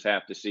 we'll just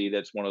have to see.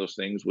 That's one of those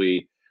things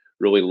we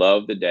really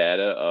love the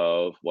data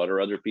of what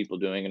are other people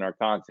doing in our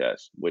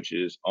contest, which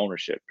is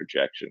ownership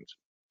projections.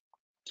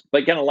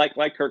 But kind of like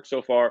Kirk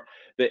so far,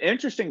 the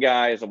interesting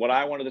guy is what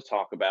I wanted to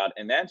talk about,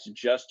 and that's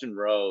Justin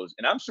Rose.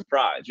 And I'm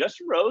surprised.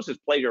 Justin Rose has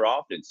played here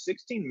often,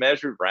 16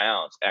 measured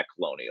rounds at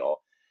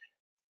Colonial.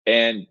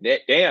 And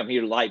damn,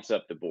 he lights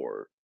up the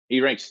board. He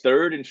ranks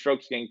 3rd in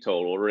strokes gained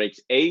total, ranks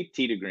 8th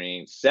tee to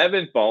green,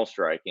 7th ball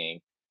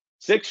striking,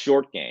 6th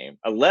short game,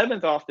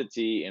 11th off the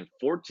tee, and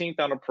 14th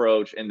on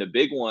approach. And the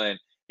big one,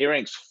 he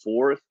ranks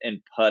 4th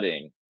in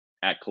putting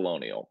at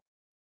Colonial.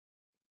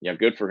 Yeah,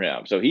 good for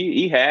him. So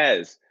he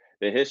has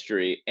the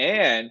history,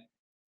 and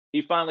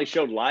he finally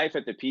showed life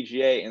at the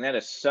PGA, and that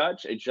is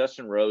such a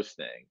Justin Rose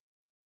thing.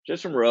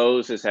 Justin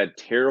Rose has had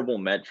terrible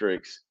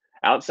metrics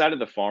outside of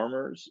the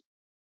Farmers.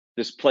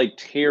 Just played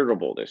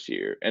terrible this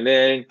year, and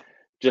then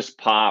just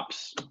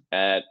pops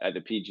at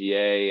the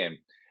PGA, and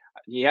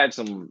he had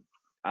some.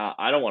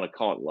 I don't want to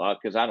call it luck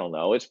because I don't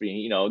know. It's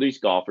being, these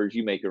golfers,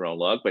 you make your own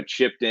luck, but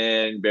chipped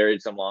in,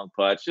 buried some long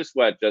putts, just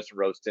what Justin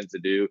Rose tends to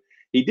do.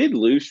 He did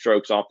lose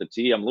strokes off the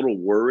tee. I'm a little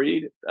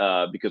worried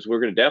because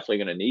we're definitely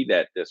going to need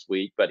that this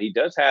week. But he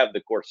does have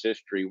the course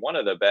history, one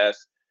of the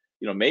best,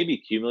 maybe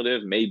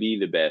cumulative, maybe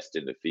the best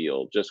in the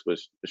field, just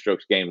with the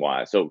strokes gained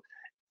wise. So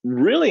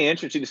really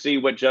interesting to see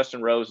what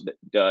Justin Rose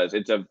does.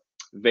 It's a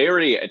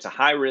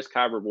high risk,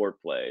 high reward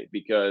play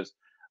because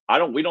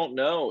we don't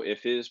know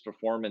if his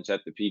performance at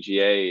the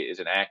PGA is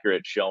an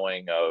accurate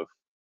showing of,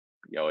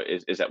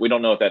 is that we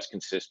don't know if that's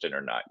consistent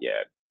or not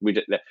yet.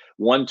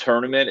 One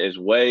tournament is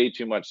way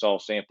too much small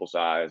sample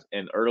size,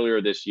 and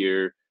earlier this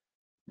year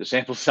the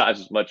sample size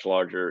is much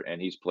larger,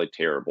 and he's played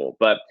terrible.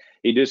 But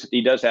he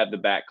does have the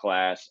back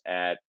class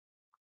at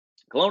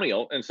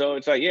Colonial, and so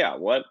it's like, yeah,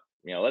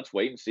 let's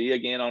wait and see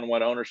again on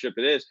what ownership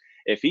it is.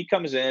 If he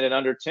comes in at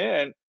under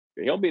 10,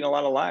 he'll be in a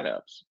lot of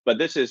lineups. But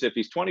this is if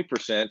he's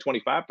 20%,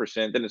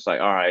 25%, then it's like,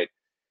 all right,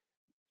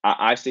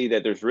 I see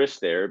that there's risk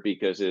there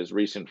because his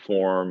recent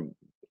form,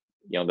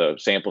 the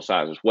sample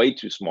size is way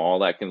too small.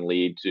 That can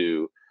lead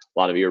to a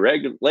lot of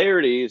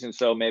irregularities. And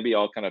so maybe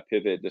I'll kind of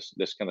pivot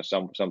this kind of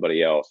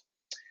somebody else.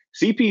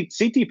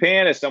 CT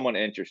Pan is someone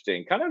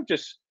interesting. Kind of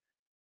just,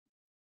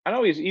 I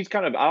know he's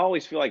kind of, I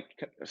always feel like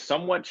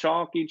somewhat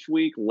chalk each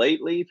week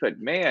lately, but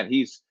man,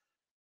 he's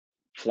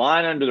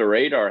flying under the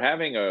radar,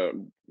 having a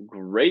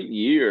great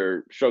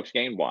year, strokes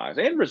gained wise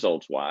and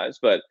results wise.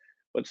 But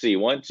let's see,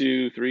 1,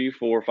 2, 3,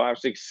 4, 5,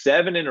 6,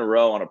 7 in a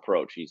row on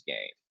approach he's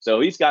gained. So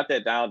he's got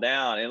that dialed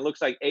down, and it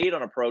looks like 8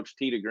 on approach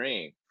tee to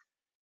green.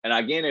 And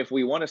again, if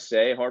we want to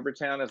say Harbor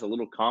Town is a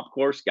little comp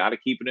course, got to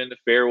keep it in the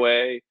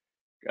fairway.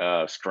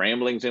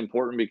 Scrambling's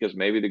important because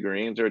maybe the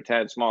greens are a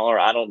tad smaller.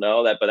 I don't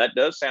know that, but that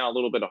does sound a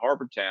little bit of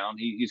Harbor Town.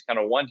 He's kind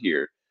of one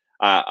here.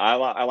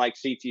 I like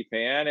CT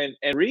Pan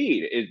and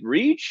Reed. Is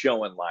Reed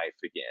showing life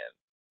again?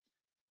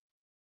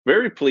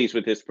 Very pleased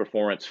with his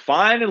performance.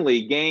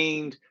 Finally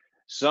gained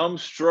some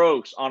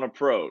strokes on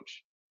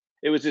approach.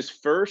 It was his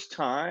first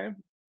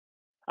time.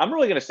 I'm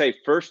really going to say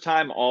first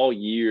time all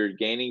year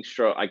gaining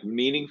stroke like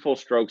meaningful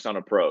strokes on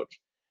approach.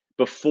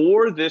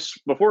 Before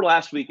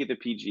last week at the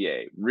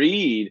PGA,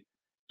 Reed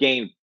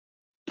gained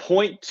zero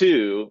point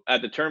 0.2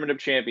 at the Tournament of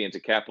Champions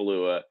at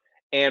Kapalua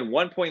and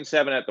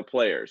 1.7 at the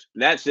Players.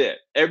 That's it.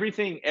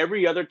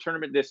 Every other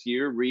tournament this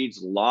year,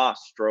 Reed's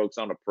lost strokes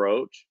on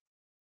approach.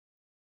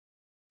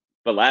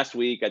 But last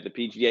week at the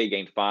PGA,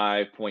 gained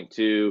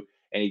 5.2,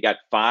 and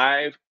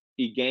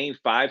he gained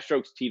 5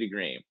 strokes tee to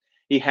green.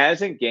 He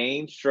hasn't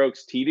gained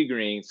strokes tee to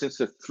green since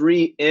the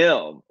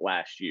 3M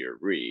last year,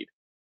 Reed.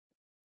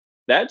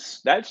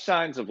 That's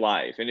signs of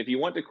life. And if you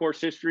want the course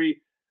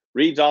history,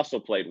 Reed's also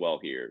played well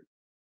here.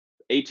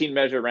 18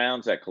 measured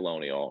rounds at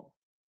Colonial.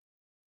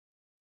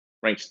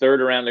 Ranks 3rd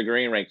around the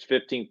green, ranks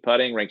 15th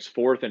putting, ranks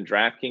 4th in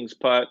DraftKings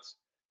putts.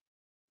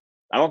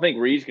 I don't think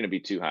Reed's going to be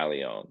too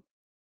highly owned.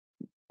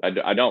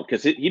 I don't,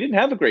 because he didn't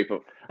have a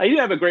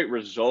great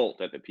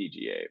result at the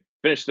PGA.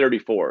 Finished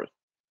 34th.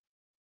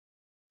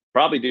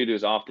 Probably due to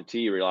his off the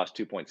tee where he lost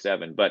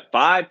 2.7, but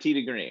 5 tee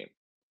to green.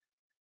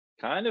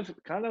 Kind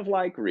of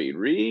like Reed.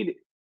 Reed,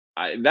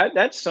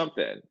 that's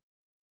something.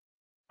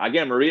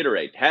 Again, I'm gonna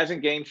reiterate,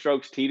 hasn't gained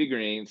strokes tee to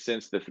green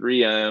since the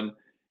 3M,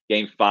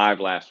 gained 5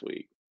 last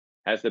week.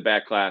 Has the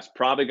back class,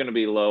 probably going to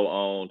be low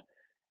owned,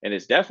 and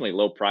it's definitely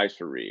low price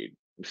for Reed.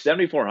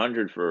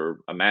 7,400 for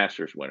a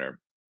Masters winner.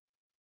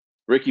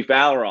 Ricky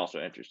Fowler also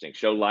interesting.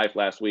 Showed life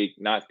last week.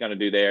 Not going to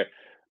do there.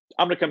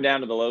 I'm going to come down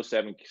to the low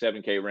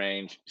 7K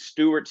range.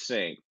 Stewart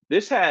Cink.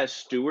 This has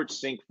Stewart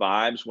Cink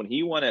vibes. When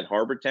he won at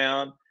Harbor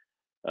Town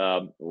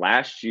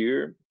last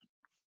year,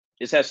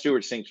 this has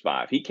Stewart Cink's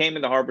vibe. He came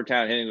into Harbor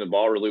Town hitting the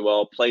ball really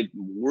well, played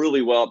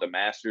really well at the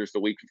Masters the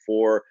week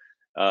before.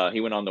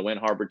 He went on to win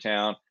Harbor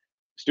Town.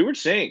 Stewart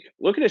Cink,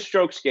 look at his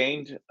strokes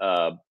gained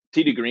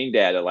tee to green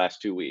data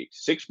last 2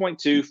 weeks.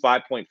 6.2,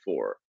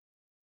 5.4.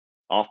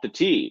 Off the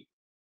tee,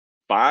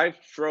 5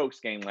 strokes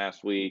gained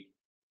last week.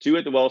 2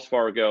 at the Wells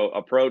Fargo,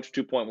 approach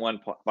 2.1,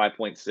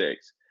 5.6.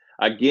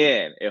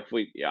 Again,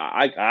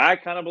 I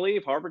kind of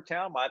believe Harbor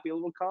Town might be a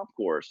little comp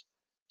course.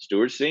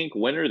 Stewart Cink,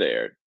 winner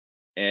there.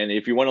 And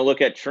if you want to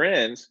look at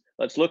trends,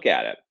 let's look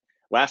at it.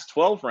 Last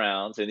 12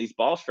 rounds in these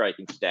ball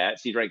striking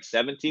stats, he ranked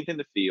 17th in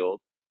the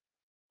field.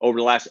 Over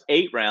the last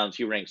 8 rounds,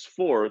 he ranks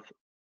 4th.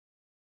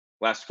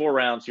 Last 4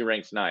 rounds, he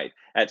ranks 9th.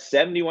 At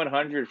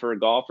 7,100 for a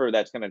golfer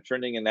that's kind of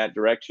trending in that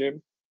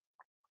direction.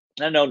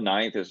 I know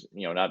 9th is,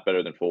 not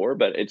better than 4,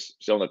 but it's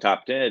still in the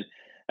top 10.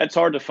 That's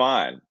hard to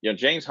find.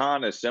 James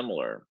Hahn is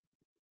similar.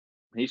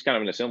 He's kind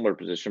of in a similar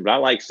position, but I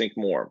like Cink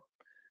more.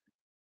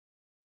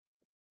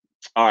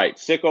 All right,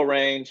 Sicko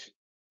range.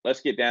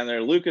 Let's get down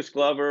there. Lucas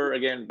Glover,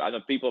 again, I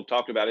know people have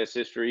talked about his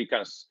history.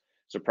 Kind of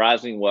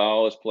surprising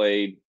well, has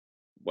played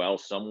well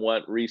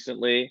somewhat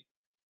recently.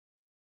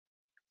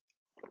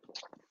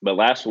 But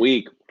last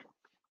week,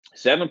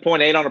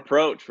 7.8 on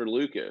approach for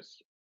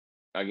Lucas.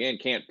 Again,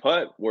 can't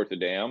putt worth a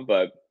damn,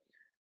 but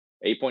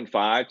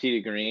 8.5 tee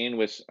to green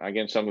with,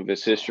 again, some of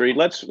his history.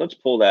 Let's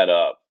pull that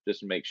up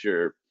just to make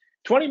sure.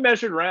 20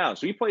 measured rounds.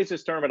 So he plays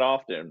this tournament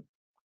often.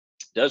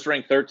 Does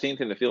rank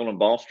 13th in the field in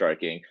ball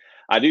striking.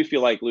 I do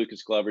feel like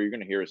Lucas Glover, you're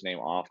going to hear his name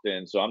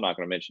often, so I'm not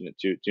going to mention it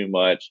too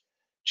much.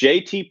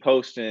 JT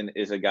Poston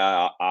is a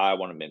guy I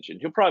want to mention.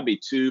 He'll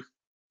probably be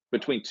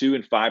between 2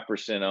 and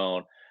 5%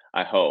 owned,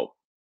 I hope.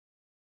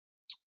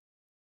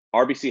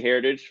 RBC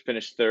Heritage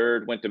finished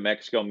 3rd, went to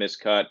Mexico,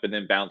 miscut, but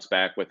then bounced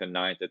back with a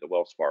 9th at the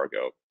Wells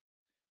Fargo.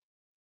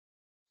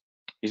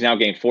 He's now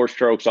gained 4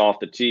 strokes off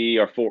the tee,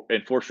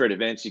 in 4 straight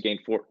events, he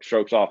gained 4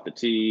 strokes off the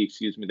tee.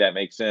 Excuse me, that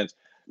makes sense.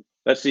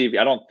 Let's see.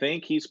 I don't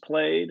think he's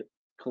played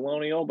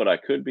Colonial, but I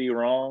could be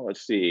wrong.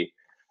 Let's see.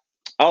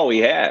 Oh, he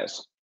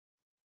has.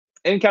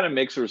 And kind of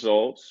mixed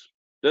results.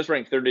 Does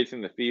rank 30th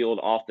in the field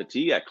off the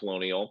tee at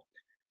Colonial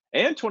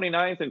and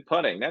 29th in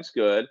putting. That's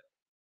good.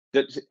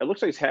 It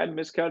looks like he's had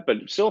miscut, but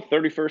still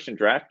 31st in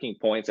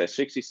DraftKings points at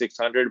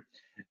 6,600.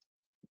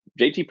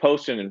 JT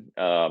Poston,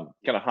 kind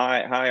of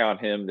high on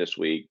him this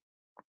week.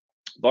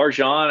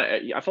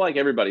 Barjan, I feel like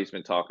everybody's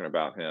been talking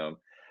about him.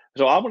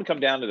 So I'm going to come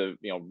down to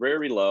the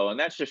very low, and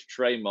that's just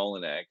Trey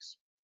Mullinax.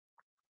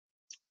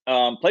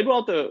 Played well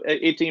at the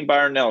 18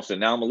 Byron Nelson.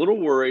 Now I'm a little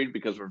worried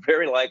because we're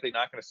very likely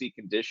not going to see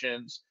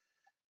conditions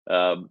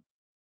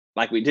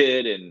like we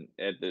did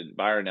at the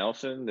Byron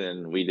Nelson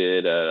than we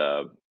did.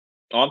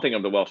 I'm thinking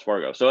of the Wells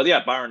Fargo. So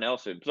yeah, Byron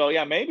Nelson. So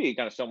yeah, maybe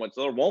kind of somewhat.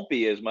 So there won't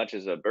be as much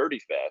as a Birdie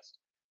Fest.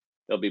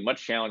 They'll be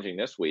much challenging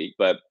this week,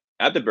 but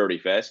at the Birdie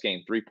Fest,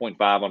 gained 3.5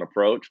 on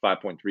approach,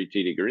 5.3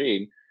 tee to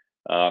green.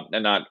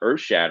 And not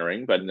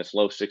earth-shattering, but in this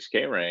low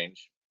 6K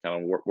range,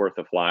 kind of worth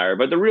a flyer.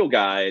 But the real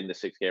guy in the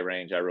 6K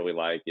range I really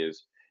like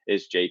is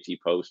JT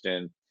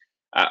Poston.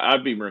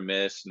 I'd be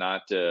remiss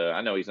not to.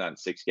 I know he's not in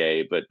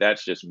 6K, but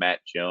that's just Matt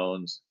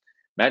Jones.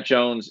 Matt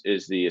Jones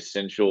is the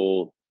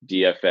essential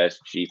DFS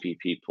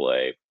GPP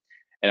play,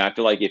 and I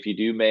feel like if you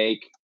do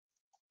make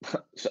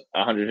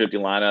 150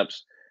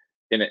 lineups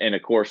in a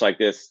course like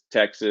this,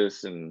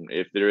 Texas, and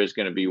if there is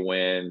going to be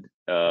wind,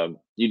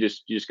 you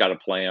just got to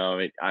play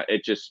him.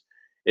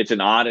 It's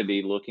an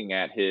oddity looking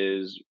at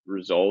his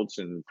results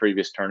in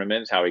previous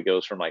tournaments, how he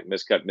goes from like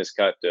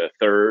miscut to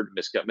third,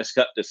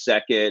 miscut to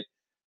second,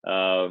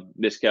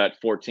 miscut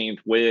 14th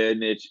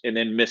win, and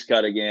then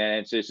miscut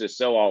again. It's just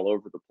so all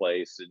over the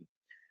place,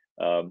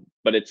 and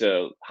but it's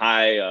a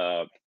high,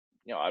 I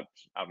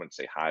wouldn't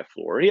say high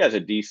floor. He has a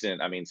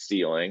decent, I mean,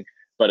 ceiling,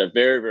 but a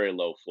very, very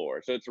low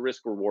floor. So it's a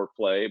risk reward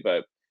play.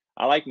 But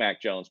I like Mac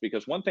Jones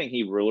because one thing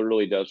he really,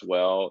 really does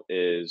well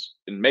is,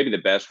 and maybe the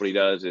best what he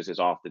does is his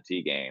off the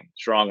tee game,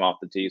 strong off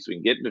the tee, so he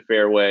can get into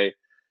fairway.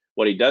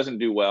 What he doesn't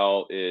do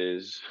well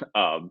is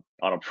on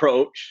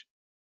approach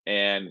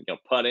and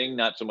putting,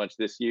 not so much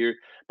this year,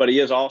 but he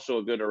is also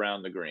a good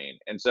around the green.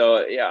 And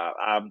so yeah,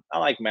 I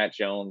like Matt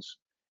Jones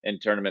in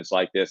tournaments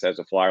like this as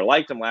a flyer.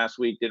 Liked him last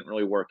week, didn't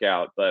really work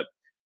out, but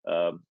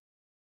um,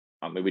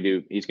 I mean, we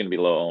do. He's going to be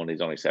low owned.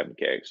 He's only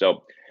 7K.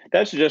 So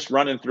that's just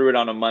running through it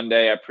on a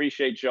Monday. I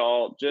appreciate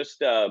y'all.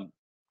 Just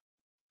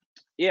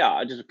yeah,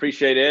 I just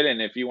appreciate it. And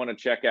if you want to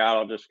check out,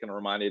 I'm just going to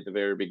remind you at the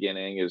very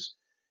beginning is,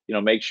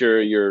 make sure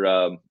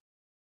you're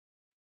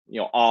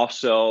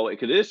also,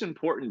 because it is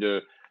important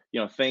to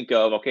think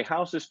of, okay,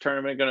 how's this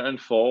tournament going to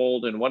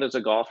unfold, and what does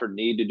a golfer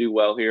need to do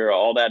well here?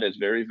 All that is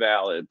very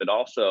valid, but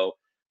also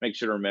make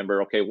sure to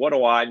remember, okay, what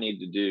do I need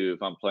to do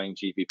if I'm playing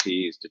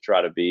GPPs to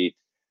try to beat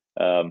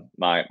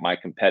my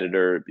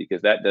competitor,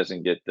 because that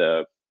doesn't get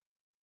the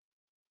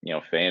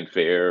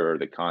fanfare or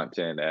the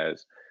content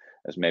as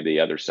maybe the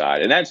other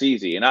side, and that's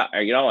easy. And I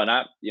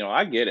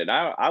get it.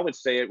 I would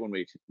say it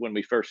when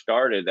we first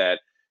started that,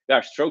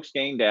 gosh, strokes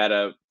gain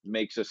data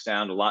makes us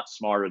sound a lot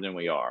smarter than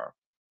we are.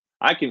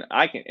 I can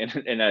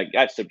and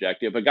that's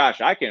subjective, but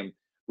gosh, I can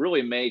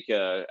really make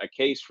a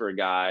case for a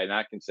guy, and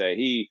I can say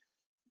he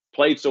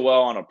played so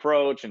well on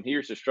approach, and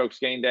here's the strokes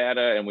gain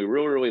data, and we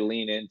really, really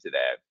lean into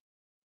that.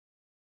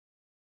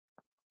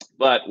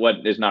 But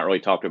what is not really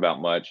talked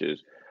about much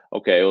is,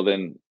 okay, well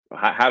then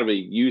how do we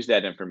use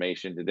that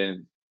information to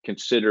then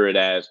consider it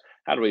as,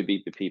 how do we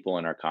beat the people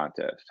in our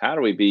contest? How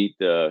do we beat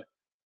the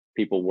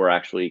people we're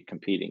actually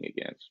competing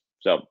against?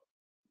 So,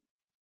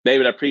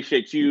 David, I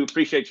appreciate you.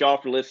 Appreciate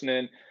y'all for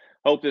listening.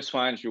 Hope this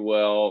finds you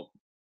well.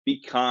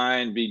 Be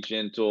kind, be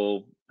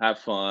gentle, have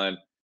fun.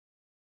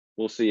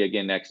 We'll see you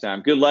again next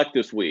time. Good luck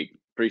this week.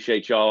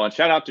 Appreciate y'all. And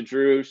shout out to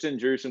Drew. Send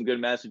Drew some good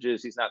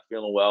messages. He's not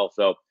feeling well.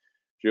 So,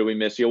 Drew, we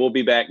miss you. We'll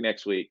be back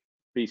next week.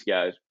 Peace,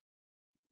 guys.